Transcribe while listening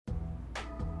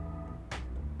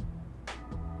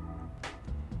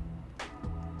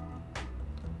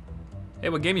Hey,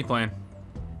 what game you playing?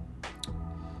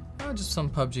 Just some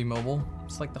PUBG Mobile.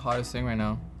 It's like the hottest thing right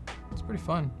now. It's pretty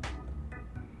fun.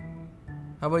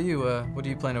 How about you? What are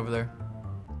you playing over there?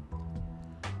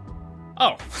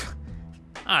 Oh,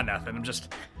 nothing. I'm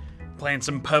just playing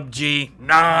some PUBG,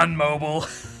 non-mobile.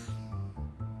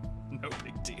 No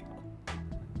big deal.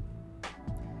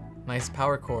 Nice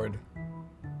power cord.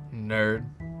 Nerd.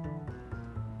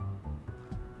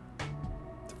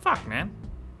 What the fuck, man?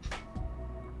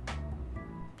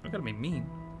 I gotta be mean.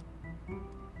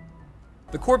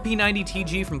 The Core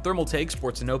P90TG from Thermaltake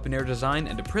sports an open-air design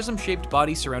and a prism-shaped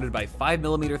body surrounded by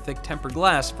 5mm thick tempered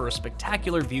glass for a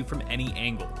spectacular view from any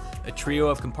angle. A trio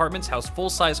of compartments house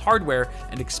full-size hardware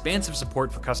and expansive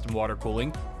support for custom water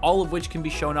cooling, all of which can be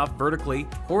shown off vertically,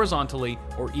 horizontally,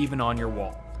 or even on your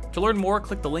wall. To learn more,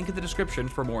 click the link in the description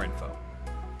for more info.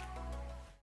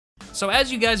 So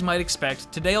as you guys might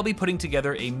expect, today I'll be putting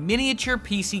together a miniature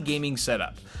PC gaming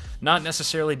setup. Not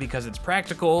necessarily because it's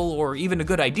practical or even a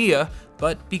good idea,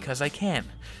 but because I can.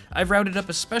 I've rounded up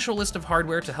a special list of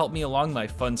hardware to help me along my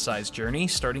fun-sized journey,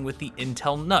 starting with the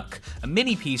Intel NUC, a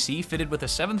mini PC fitted with a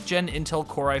 7th gen Intel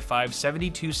Core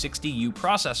i5-7260U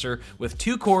processor with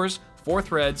 2 cores, 4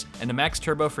 threads, and a max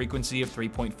turbo frequency of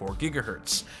 3.4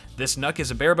 GHz. This NUC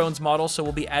is a bare-bones model, so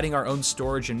we'll be adding our own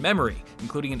storage and memory,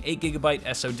 including an 8GB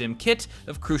SODIMM kit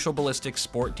of Crucial Ballistics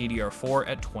Sport DDR4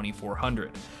 at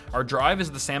 2400. Our drive is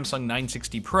the Samsung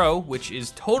 960 Pro, which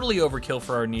is totally overkill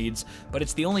for our needs, but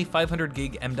it's the only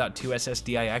 500GB M.2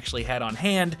 SSD I actually had on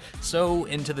hand, so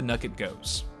into the NUC it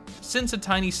goes. Since a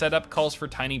tiny setup calls for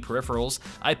tiny peripherals,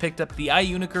 I picked up the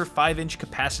iUniker 5-inch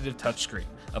capacitive touchscreen,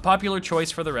 a popular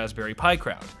choice for the Raspberry Pi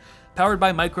crowd. Powered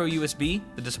by micro USB,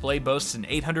 the display boasts an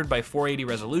 800 by 480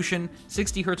 resolution,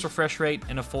 60 Hz refresh rate,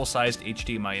 and a full-sized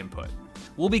HDMI input.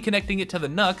 We'll be connecting it to the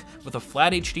NUC with a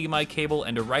flat HDMI cable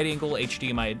and a right-angle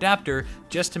HDMI adapter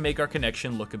just to make our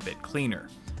connection look a bit cleaner.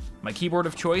 My keyboard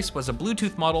of choice was a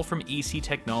Bluetooth model from EC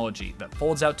Technology that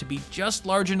folds out to be just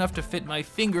large enough to fit my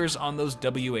fingers on those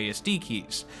WASD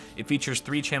keys. It features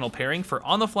 3-channel pairing for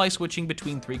on-the-fly switching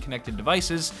between 3 connected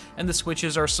devices, and the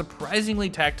switches are surprisingly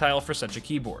tactile for such a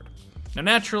keyboard. Now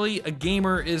naturally, a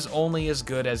gamer is only as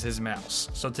good as his mouse,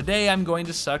 so today I'm going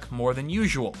to suck more than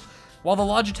usual. While the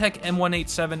Logitech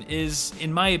M187 is,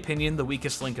 in my opinion, the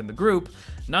weakest link in the group,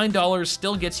 $9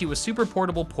 still gets you a super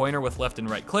portable pointer with left and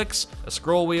right clicks, a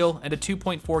scroll wheel, and a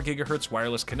 2.4 GHz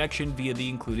wireless connection via the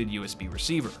included USB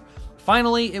receiver.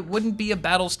 Finally, it wouldn't be a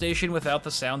battle station without the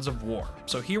sounds of war.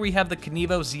 So here we have the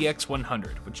Kinivo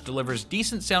ZX100, which delivers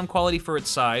decent sound quality for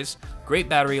its size, great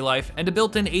battery life, and a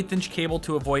built-in 1/8-inch cable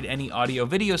to avoid any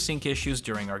audio-video sync issues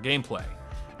during our gameplay.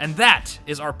 And that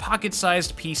is our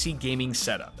pocket-sized PC gaming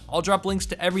setup. I'll drop links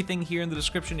to everything here in the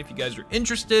description if you guys are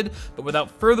interested, but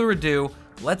without further ado,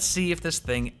 let's see if this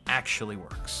thing actually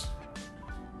works.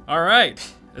 All right,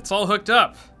 it's all hooked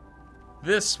up.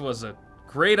 This was a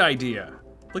great idea.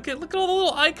 Look at all the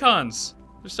little icons.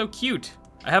 They're so cute.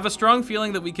 I have a strong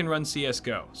feeling that we can run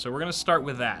CSGO, so we're gonna start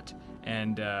with that.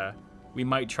 And we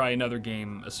might try another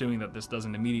game, assuming that this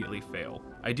doesn't immediately fail.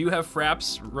 I do have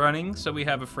fraps running, so we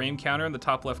have a frame counter in the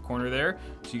top left corner there,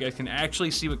 so you guys can actually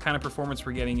see what kind of performance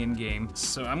we're getting in game.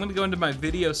 So I'm gonna go into my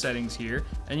video settings here,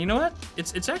 and you know what?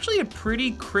 It's actually a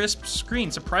pretty crisp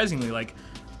screen, surprisingly. Like,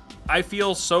 I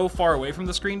feel so far away from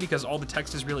the screen because all the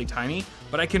text is really tiny,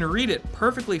 but I can read it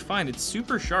perfectly fine. It's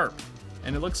super sharp.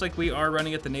 And it looks like we are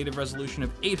running at the native resolution of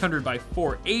 800 by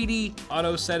 480.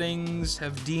 Auto settings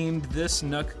have deemed this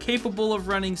NUC capable of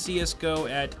running CSGO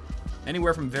at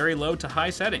anywhere from very low to high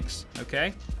settings,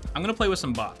 okay? I'm gonna play with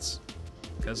some bots,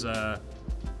 because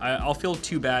I'll feel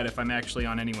too bad if I'm actually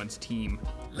on anyone's team.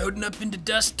 Loading up into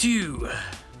Dust 2.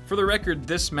 For the record,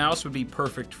 this mouse would be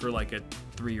perfect for like a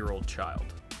 3-year-old child.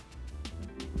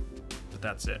 But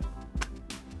that's it.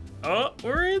 Oh,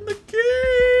 we're in the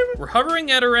game! We're hovering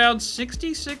at around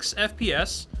 66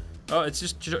 FPS. Oh, it's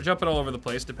just jumping all over the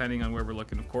place, depending on where we're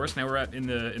looking, of course. Now we're at in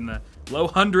the low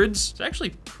hundreds. It's actually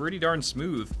pretty darn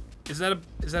smooth. Is that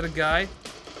a guy?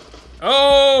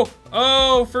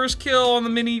 Oh, first kill on the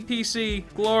mini PC.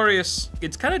 Glorious.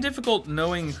 It's kind of difficult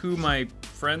knowing who my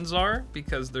friends are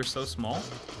because they're so small.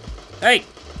 Hey,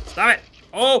 stop it.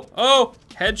 Oh,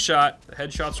 headshot. The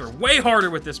headshots are way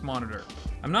harder with this monitor.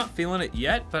 I'm not feeling it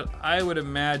yet, but I would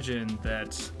imagine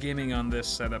that gaming on this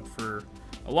setup for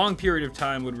a long period of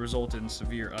time would result in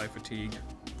severe eye fatigue.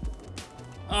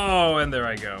 Oh, and there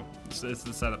I go. It's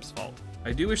the setup's fault.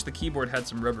 I do wish the keyboard had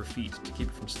some rubber feet to keep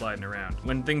it from sliding around.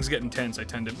 When things get intense, I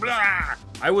tend to blah!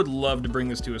 I would love to bring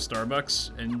this to a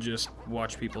Starbucks and just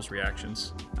watch people's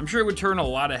reactions. I'm sure it would turn a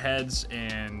lot of heads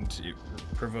and it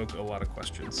would provoke a lot of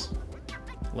questions.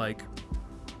 Like,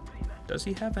 Does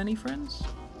he have any friends?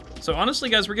 So honestly,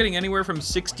 guys, we're getting anywhere from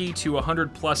 60 to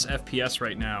 100 plus FPS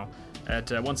right now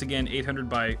at, once again, 800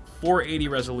 by 480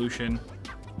 resolution.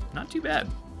 Not too bad.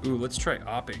 Ooh, let's try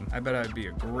opping. I bet I'd be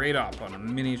a great op on a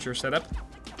miniature setup.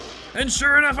 And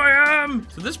sure enough, I am!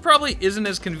 So this probably isn't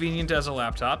as convenient as a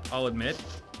laptop, I'll admit.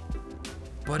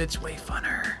 But it's way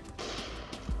funner.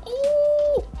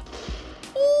 Ooh!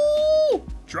 Ooh!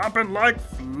 Dropping like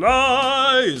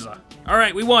flies! All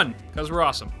right, we won, because we're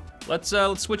awesome. Let's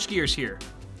switch gears here.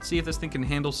 See if this thing can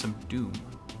handle some doom.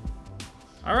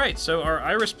 All right, so our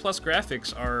Iris Plus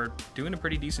graphics are doing a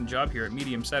pretty decent job here at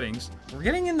medium settings. We're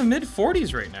getting in the mid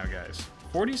 40s right now, guys.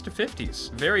 40s to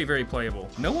 50s. Very, very playable.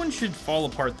 No one should fall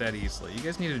apart that easily. You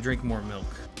guys need to drink more milk.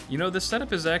 You know, this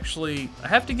setup is actually, I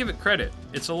have to give it credit.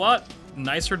 It's a lot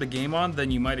nicer to game on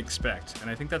than you might expect. And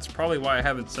I think that's probably why I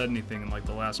haven't said anything in like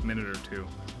the last minute or two.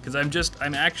 Because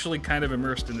I'm actually kind of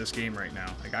immersed in this game right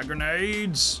now. I got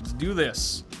grenades. Let's do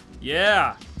this.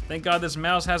 Yeah. Thank God this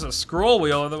mouse has a scroll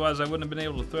wheel, otherwise I wouldn't have been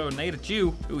able to throw a nade at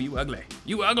you. Ooh, you ugly.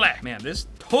 You ugly. Man, this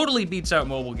totally beats out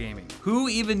mobile gaming. Who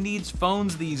even needs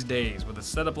phones these days with a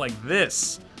setup like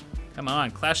this? Come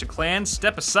on, Clash of Clans,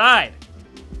 step aside.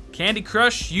 Candy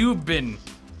Crush, you've been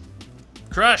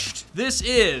crushed. This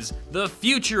is the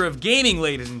future of gaming,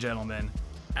 ladies and gentlemen.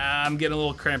 I'm getting a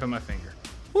little cramp in my finger.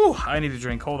 Whew, I need a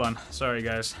drink, hold on. Sorry,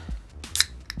 guys.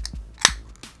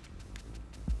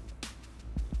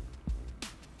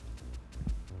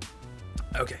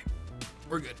 Okay,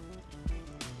 we're good.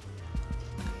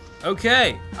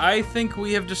 Okay, I think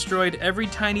we have destroyed every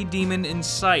tiny demon in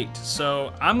sight,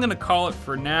 so I'm gonna call it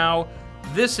for now.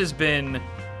 This has been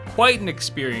quite an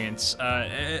experience,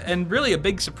 and really a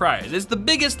big surprise. It's the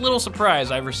biggest little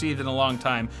surprise I've received in a long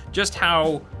time, just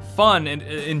how fun and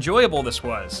enjoyable this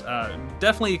was.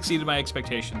 Definitely exceeded my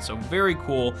expectations, so very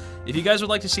cool. If you guys would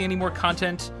like to see any more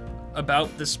content about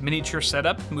this miniature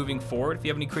setup moving forward, if you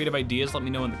have any creative ideas, let me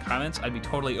know in the comments. I'd be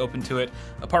totally open to it.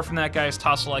 Apart from that, guys,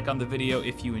 toss a like on the video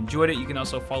if you enjoyed it. You can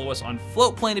also follow us on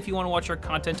FLOATPLANE if you want to watch our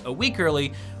content a week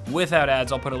early without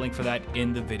ads. I'll put a link for that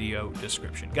in the video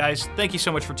description. Guys, thank you so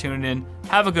much for tuning in.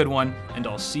 Have a good one, and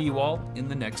I'll see you all in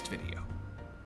the next video.